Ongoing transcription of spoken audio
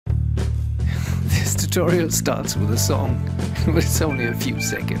tutorial starts with a song, but it's only a few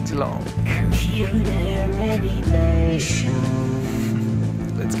seconds long.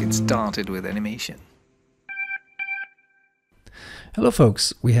 Let's get started with animation. Hello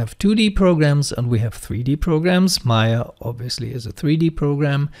folks, we have 2D programs and we have 3D programs. Maya obviously is a 3D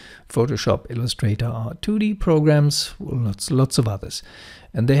program. Photoshop, Illustrator are 2D programs, well, lots of others.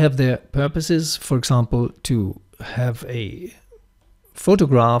 And they have their purposes, for example, to have a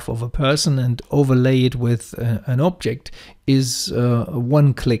photograph of a person and overlay it with an object is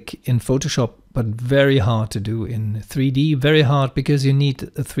one click in Photoshop, but very hard to do in 3D. Very hard because you need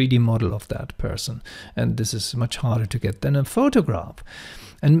a 3D model of that person, and this is much harder to get than a photograph,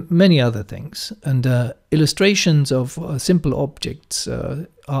 and many other things. And illustrations of simple objects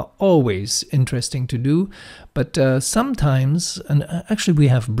are always interesting to do, but sometimes, and actually we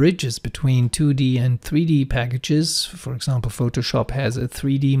have bridges between 2D and 3D packages. For example, Photoshop has a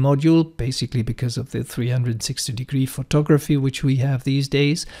 3D module, basically because of the 360-degree photography which we have these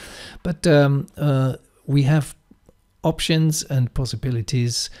days. But we have options and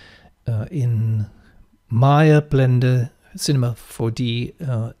possibilities in Maya, Blender, Cinema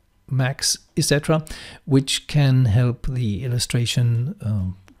 4D, Max, etc., which can help the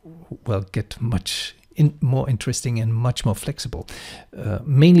illustration well, get much more interesting and much more flexible,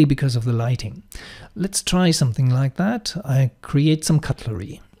 mainly because of the lighting. Let's try something like that. I create some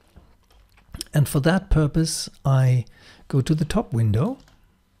cutlery, and for that purpose I go to the top window,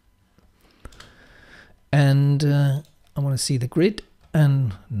 and I want to see the grid,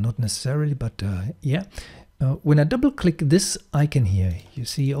 and not necessarily, but yeah. When I double click this icon here, you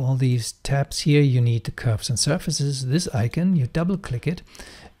see all these tabs here. You need the curves and surfaces. This icon, you double click it,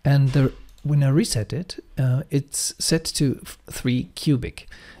 and when I reset it, it's set to 3 cubic.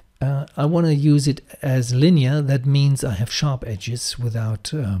 I want to use it as linear. That means I have sharp edges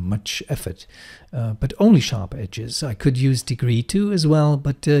without much effort, but only sharp edges. I could use degree 2 as well,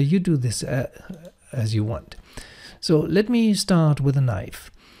 but you do this as you want. So let me start with a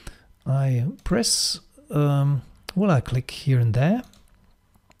knife. I press well, I click here and there,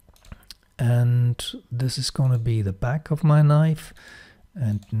 and this is going to be the back of my knife.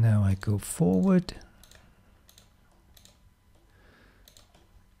 And now I go forward,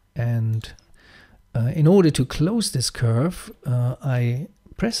 and in order to close this curve, I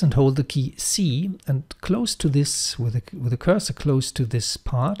press and hold the key C and close to this with the cursor close to this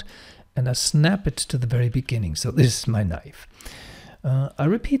part, and I snap it to the very beginning. So this is my knife. I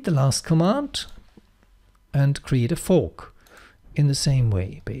repeat the last command and create a fork in the same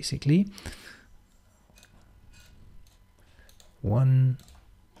way, basically. 1,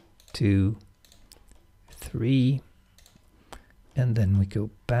 2, 3, and then we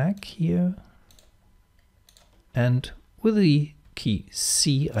go back here, and with the key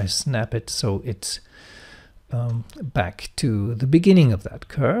C I snap it so it's back to the beginning of that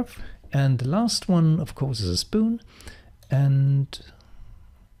curve. And the last one, of course, is a spoon, and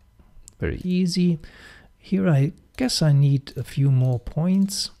very easy. Here I guess I need a few more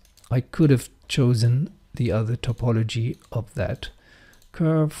points. I could have chosen the other topology of that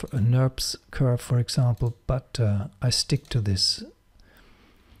curve, a NURBS curve for example, but I stick to this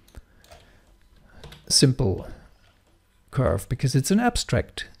simple curve because it's an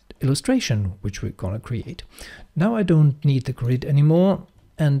abstract illustration which we're going to create. Now I don't need the grid anymore,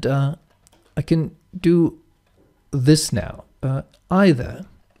 and I can do this now. Either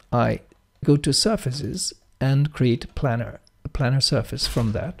I go to surfaces and create a planar surface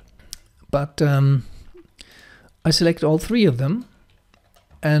from that, but I select all 3 of them,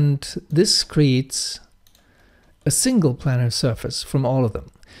 and this creates a single planar surface from all of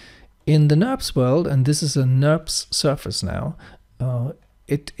them. In the NURBS world, and this is a NURBS surface now,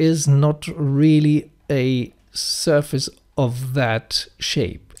 it is not really a surface of that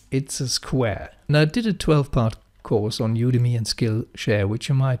shape. It's a square. And I did a 12-part course on Udemy and Skillshare, which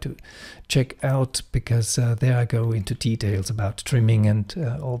you might check out, because there I go into details about trimming and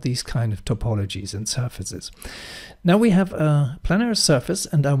all these kind of topologies and surfaces. Now we have a planar surface,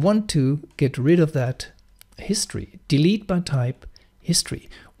 and I want to get rid of that history. Delete by type history.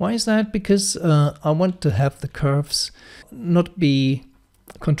 Why is that? Because I want to have the curves not be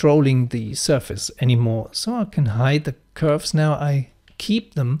controlling the surface anymore. So I can hide the curves now. I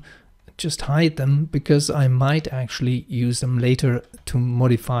keep them, just hide them, because I might actually use them later to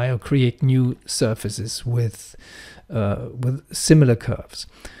modify or create new surfaces with similar curves.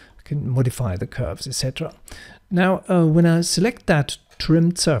 I can modify the curves, etc. Now when I select that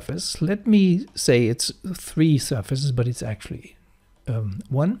trimmed surface, let me say it's 3 surfaces, but it's actually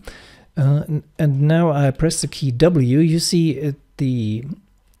 1. And now I press the key W. You see the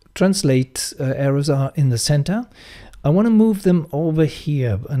translate arrows are in the center. I want to move them over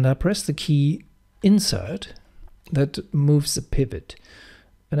here, and I press the key Insert. That moves the pivot.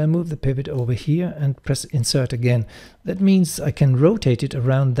 And I move the pivot over here and press Insert again. That means I can rotate it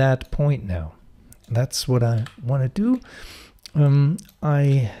around that point now. That's what I want to do.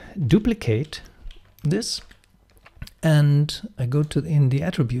 I duplicate this, and I go to in the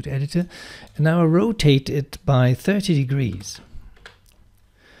attribute editor, and now I rotate it by 30 degrees.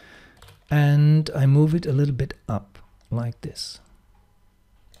 And I move it a little bit up like this.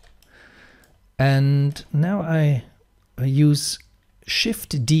 And now I use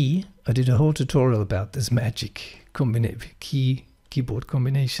Shift D. I did a whole tutorial about this magic keyboard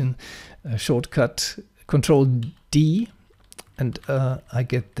combination shortcut. Control D, and I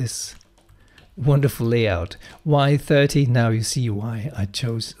get this wonderful layout. Why 30? Now you see why I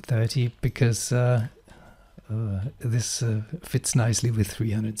chose 30, because this fits nicely with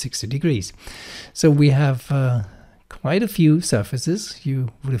 360 degrees. So we have quite a few surfaces. You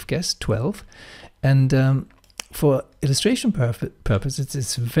would have guessed 12, and for illustration purposes,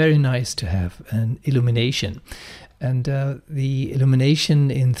 it's very nice to have an illumination. And the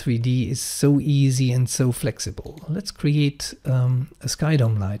illumination in 3D is so easy and so flexible. Let's create a sky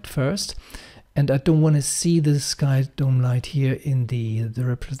dome light first. And I don't want to see the sky dome light here in the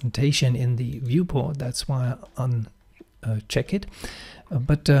representation in the viewport. That's why I uncheck it.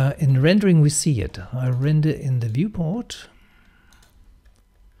 But in rendering, we see it. I render in the viewport.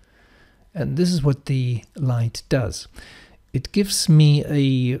 And this is what the light does. It gives me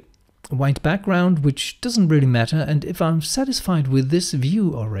a white background, which doesn't really matter. And if I'm satisfied with this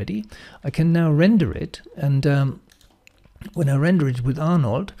view already, I can now render it. And when I render it with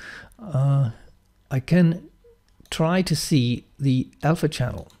Arnold, I can try to see the alpha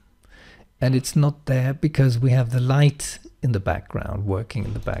channel. And it's not there because we have the light in the background, working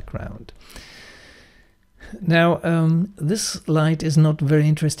in the background. Now, this light is not very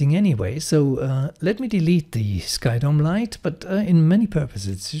interesting anyway, so let me delete the sky dome light, but in many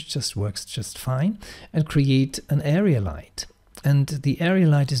purposes it just works just fine, and create an area light. And the area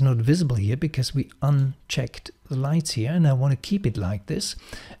light is not visible here because we unchecked the lights here, and I want to keep it like this,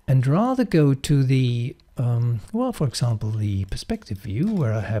 and rather go to the, well, for example, the perspective view,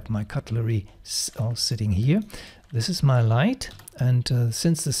 where I have my cutlery all sitting here. This is my light, and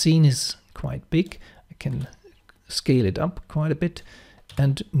since the scene is quite big, I can scale it up quite a bit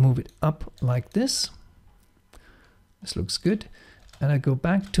and move it up like this. This looks good. And I go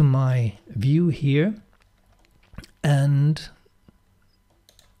back to my view here and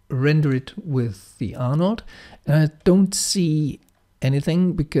render it with the Arnold. And I don't see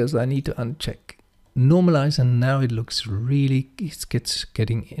anything because I need to uncheck normalize, and now it looks really, it gets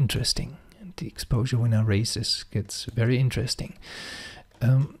getting interesting. And the exposure when I raise this gets very interesting.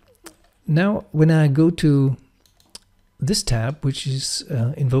 Now when I go to this tab, which is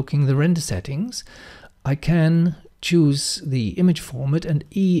invoking the render settings, I can choose the image format, and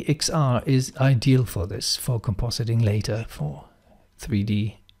EXR is ideal for this, for compositing later, for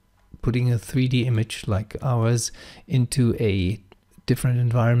 3D, putting a 3D image like ours into a different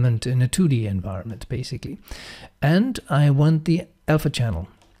environment, in a 2D environment basically. And I want the alpha channel,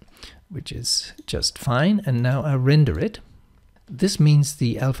 which is just fine, and now I render it. This means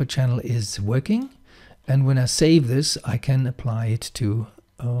the alpha channel is working, and when I save this I can apply it to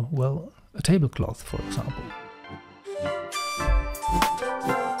well, a tablecloth, for example.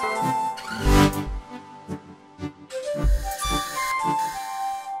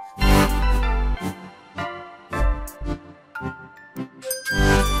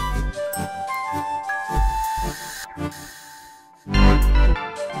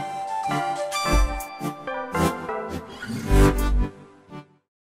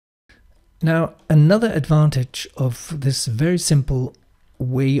 Now, another advantage of this very simple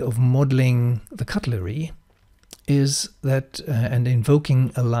way of modeling the cutlery is that, and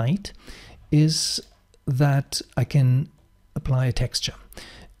invoking a light, is that I can apply a texture.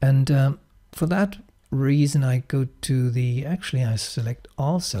 And for that reason I go to the, actually I select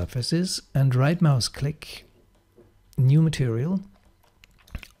all surfaces and right mouse click, new material,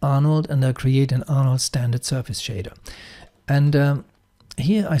 Arnold, and I create an Arnold standard surface shader. And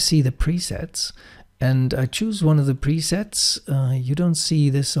here I see the presets, and I choose one of the presets. You don't see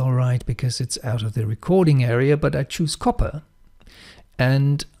this all right because it's out of the recording area, but I choose copper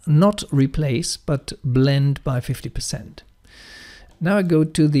and not replace, but blend by 50%. Now I go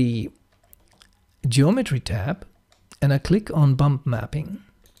to the geometry tab and I click on bump mapping.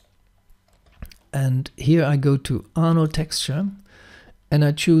 And here I go to Arnold texture, and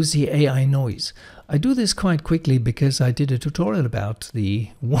I choose the AI noise. I do this quite quickly because I did a tutorial about the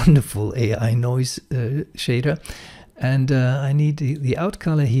wonderful AI noise shader, and I need the out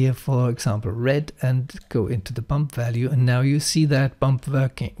color here, for example red, and go into the bump value, and now you see that bump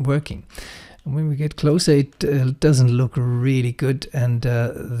working. And when we get closer, it doesn't look really good, and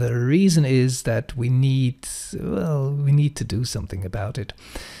the reason is that we need to do something about it.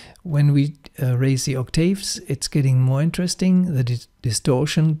 When we raise the octaves, it's getting more interesting. The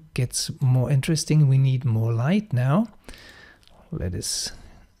distortion gets more interesting. We need more light now. Let us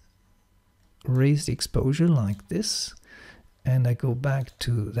raise the exposure like this, and I go back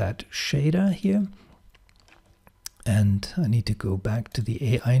to that shader here, and I need to go back to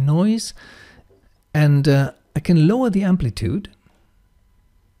the AI noise, and I can lower the amplitude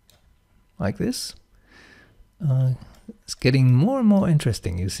like this. It's getting more and more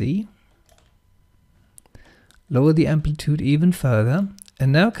interesting, you see. Lower the amplitude even further,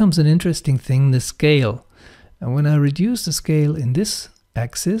 and now comes an interesting thing, the scale. And when I reduce the scale in this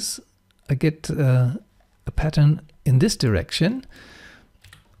axis, I get a pattern in this direction.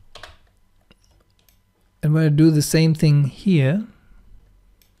 And when I do the same thing here,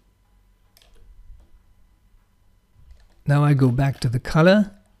 now I go back to the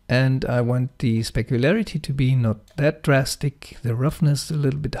color, and I want the specularity to be not that drastic, the roughness a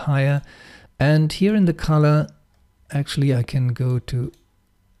little bit higher. And here in the color, actually I can go to,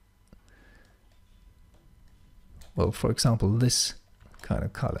 well, for example, this kind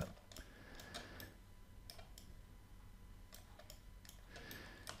of color.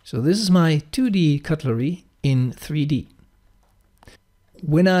 So this is my 2D cutlery in 3D.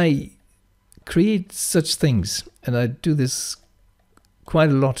 When I create such things, and I do this quite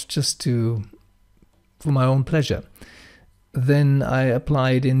a lot just for my own pleasure, then I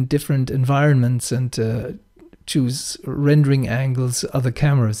apply it in different environments and choose rendering angles, other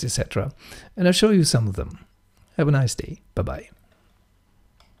cameras, etc. And I'll show you some of them. Have a nice day. Bye-bye.